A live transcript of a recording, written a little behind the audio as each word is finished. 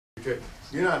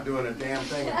You're not doing a damn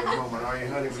thing at the moment, are you,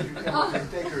 honey? Would you come up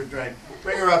and take her a drink?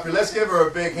 Bring her up here. Let's give her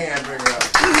a big hand. Bring her up.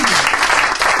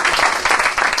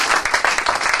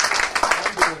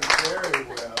 I'm doing very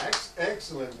well.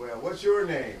 Excellent well. What's your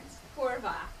name?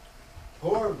 Porva.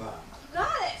 Porva.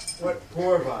 Got it. What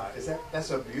Porva? That's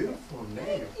a beautiful name.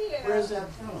 Thank you. Where's that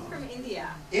from? From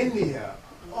India. India.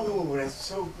 Oh, that's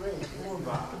so great.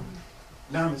 Porva.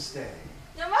 Namaste.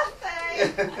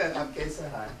 Namaste. Okay, say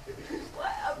hi.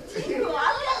 What?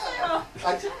 안녕하세요.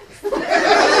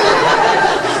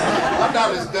 I'm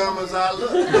not as dumb as I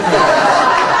look.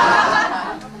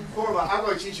 Porva, I'm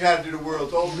going to teach you how to do the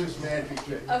world's oldest magic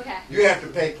trick. Okay. You have to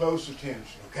pay close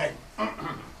attention, okay?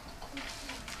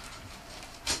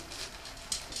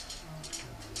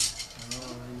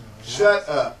 Shut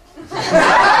up.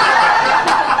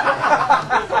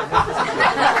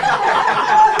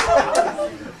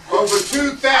 Over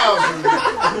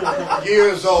 2,000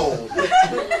 years old,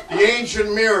 the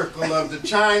ancient miracle of the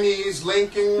Chinese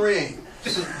linking rings.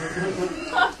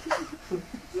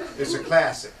 It's a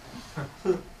classic,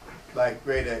 like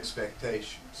Great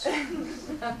Expectations.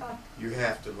 You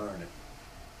have to learn it.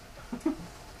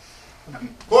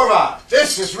 Porva,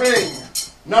 this is ring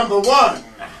number 1.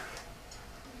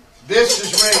 This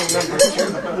is ring number 2.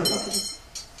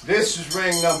 This is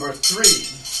ring number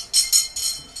 3.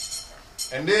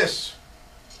 And this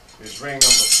is ring number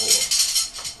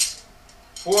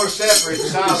 4. 4 separate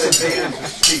solid bands of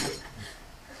steel.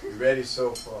 You ready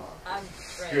so far? I'm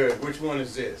ready. Good. Which one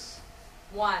is this?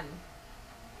 1.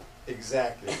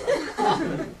 Exactly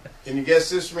right. Can you guess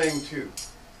this ring 2?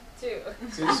 2.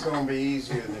 See, it's going to be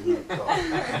easier than you thought.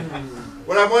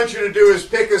 What I want you to do is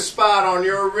pick a spot on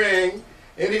your ring,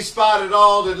 any spot at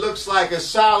all that looks like a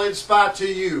solid spot to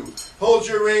you. Hold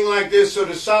your ring like this so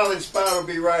the solid spot will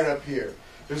be right up here.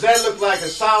 Does that look like a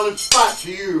solid spot to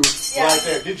you right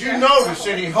there? Did you notice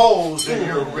any holes in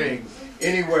your ring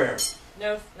anywhere?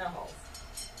 No holes.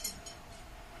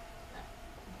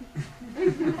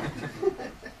 No.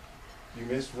 You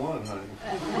missed one, honey.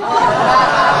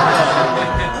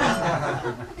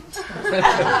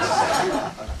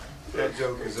 That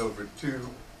joke is over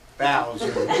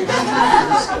 2,000.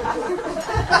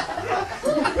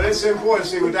 But it's important.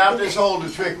 See, without this hole, the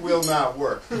trick will not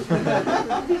work.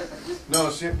 No,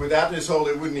 see, without this hole,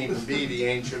 it wouldn't even be the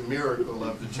ancient miracle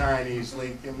of the Chinese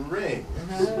linking ring.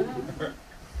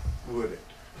 Would it?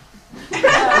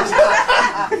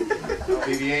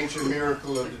 Be the ancient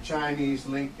miracle of the Chinese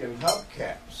Lincoln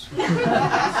hubcaps.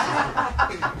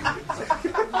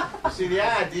 See, the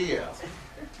idea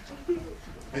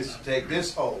is to take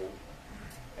this hole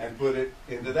and put it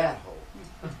into that hole,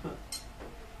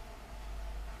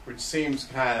 which seems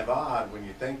kind of odd when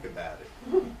you think about it.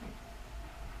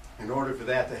 In order for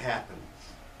that to happen,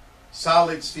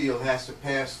 solid steel has to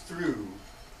pass through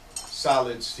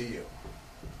solid steel.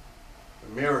 The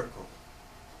miracle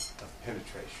of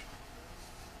penetration.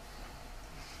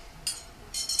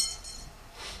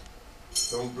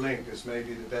 Don't blink. This may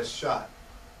be the best shot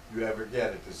you ever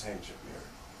get at this ancient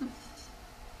miracle.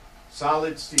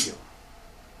 Solid steel.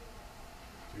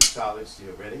 Through solid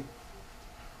steel. Ready?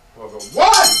 We'll go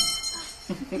 1!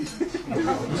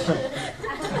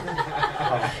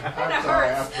 I'm sorry.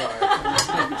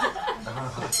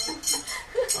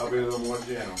 I'll be a little more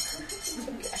gentle.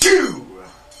 2!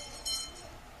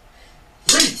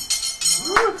 3!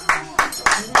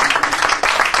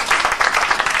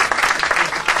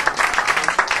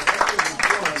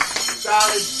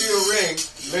 Solid steel ring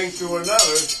linked to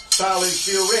another solid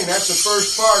steel ring. That's the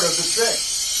first part of the trick.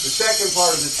 The second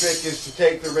part of the trick is to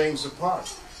take the rings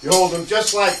apart. You hold them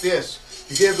just like this.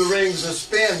 You give the rings a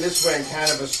spin this way in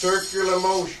kind of a circular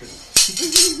motion.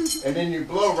 And then you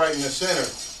blow right in the center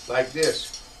like this.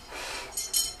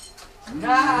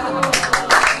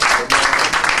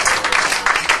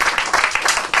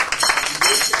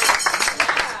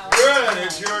 Good,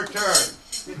 it's your turn.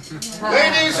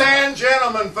 Ladies and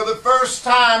gentlemen, for the first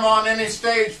time on any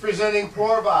stage presenting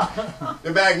Porva,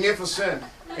 the magnificent,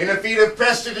 in a feat of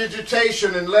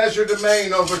prestidigitation and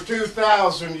legerdemain over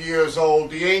 2,000 years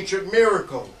old, the ancient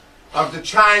miracle of the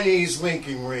Chinese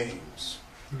linking rings.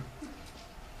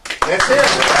 That's it.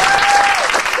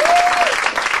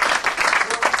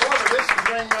 This is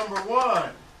ring number 1.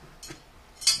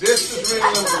 This is ring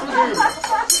number 2.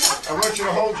 I want you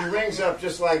to hold your rings up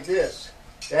just like this.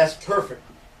 That's perfect.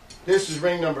 This is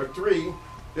ring number 3.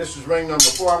 This is ring number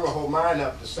 4. I'm going to hold mine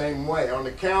up the same way. On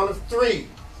the count of 3,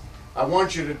 I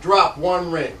want you to drop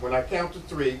one ring. When I count to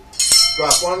 3,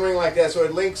 drop one ring like that so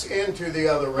it links into the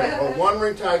other ring. Hold one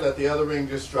ring tight, let the other ring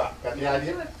just drop. Got the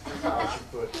idea? Watch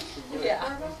your foot.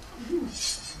 Yeah.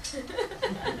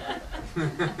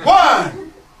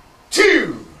 1,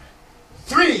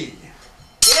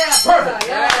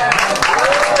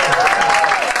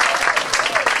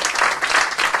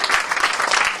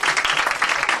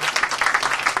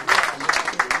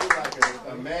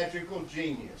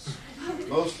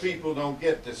 Most people don't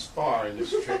get this far in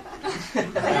this trick.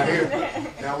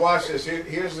 Now watch this.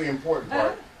 Here's the important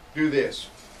part. Do this.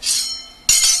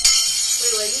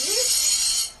 Wait, what did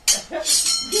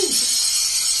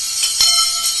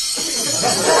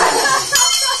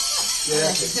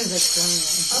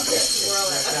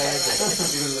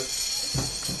you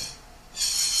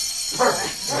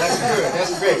Perfect. That's good.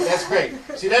 That's great. That's great.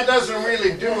 See, that doesn't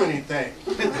really do anything.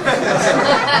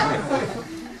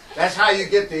 That's how you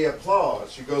get the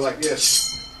applause. You go like this.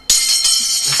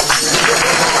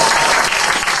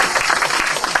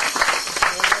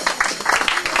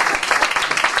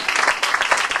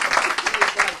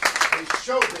 It's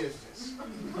show business.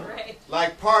 Right.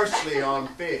 Like parsley on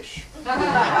fish.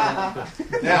 Now,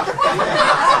 here's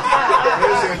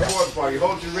the important part. You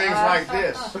hold your rings like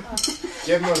this.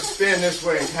 Give them a spin this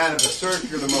way in kind of a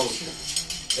circular motion.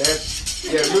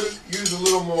 Use a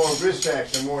little more wrist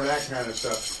action, more of that kind of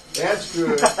stuff. That's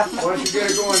good. Once you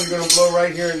get it going, you're going to blow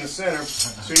right here in the center.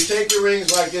 So you take your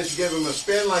rings like this, you give them a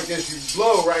spin like this, you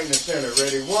blow right in the center.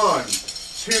 Ready? 1,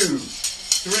 2,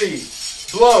 3,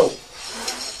 blow.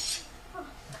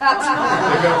 They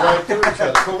go right through each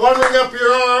other. Put one ring up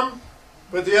your arm,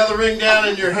 put the other ring down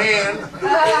in your hand.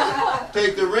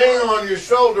 Take the ring on your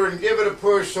shoulder and give it a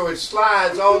push so it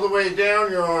slides all the way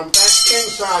down your arm, back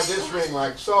inside this ring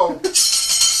like so. And give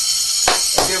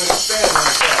it a spin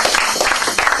like that.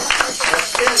 A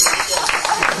spin like that.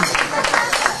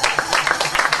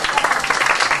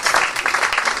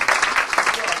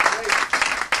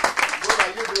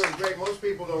 You're doing great. Most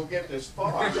people don't get this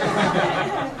far.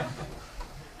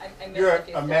 You're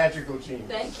a magical genius.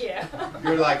 Thank you.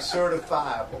 You're like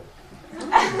certifiable.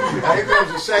 Now here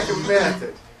comes the second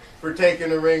method for taking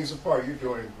the rings apart. You're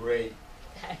doing great.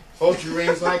 Hold your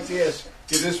rings like this.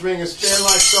 Give this ring a spin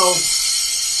like so.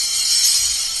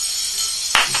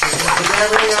 Put that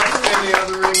ring up, spin the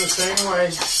other ring the same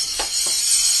way.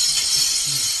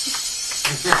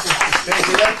 Take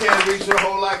your left hand, reach the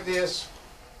hole like this.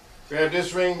 Grab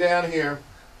this ring down here.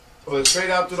 Pull it straight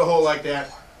out to the hole like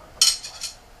that.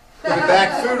 Put it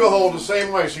back through the hole the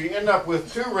same way, so you end up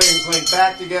with two rings linked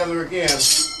back together again,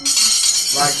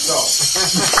 like so.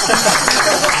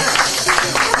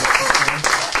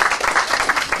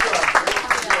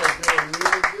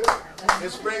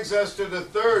 This brings us to the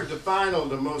third, the final,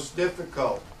 the most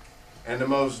difficult, and the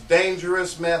most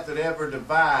dangerous method ever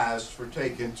devised for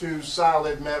taking two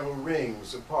solid metal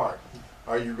rings apart.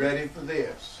 Are you ready for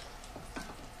this?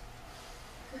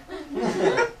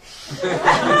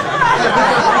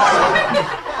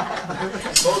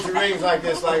 Hold your rings like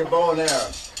this, like a bow and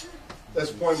arrow.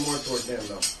 Let's point more toward them,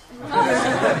 though.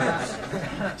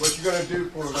 What you're going to do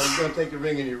for them, you're going to take the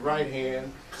ring in your right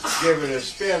hand, give it a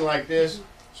spin like this,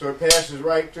 so it passes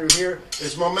right through here.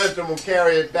 Its momentum will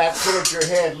carry it back towards your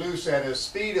head loose at a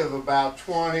speed of about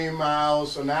 20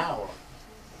 miles an hour.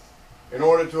 In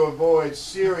order to avoid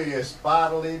serious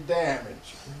bodily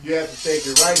damage, you have to take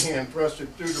your right hand, thrust it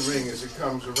through the ring as it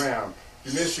comes around.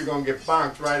 If you miss, you're going to get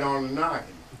bonked right on the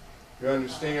noggin. You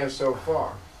understand so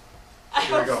far?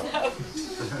 Here we go.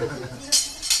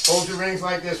 Hold your rings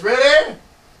like this. Ready?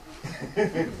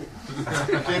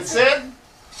 Get set.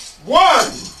 1!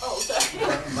 Oh, sorry.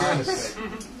 My mistake.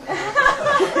 I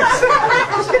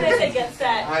was going to say get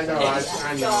set. I know.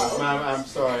 I know. I'm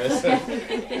sorry.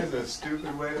 It's a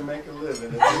stupid way to make a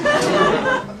living.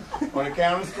 On the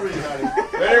count of 3, honey.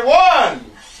 Ready? 1,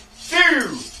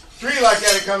 2, 3. Like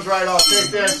that. It comes right off.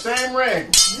 Take that same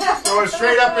ring. Throw it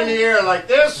straight up in the air like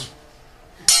this.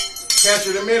 Catch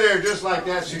it in midair just like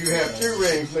that, so you have 2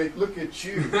 rings. Look at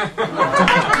you.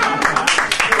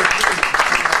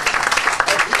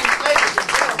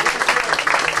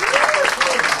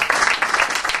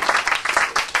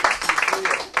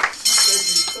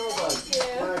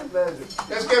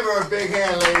 Let's give her a big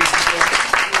hand, ladies and gentlemen.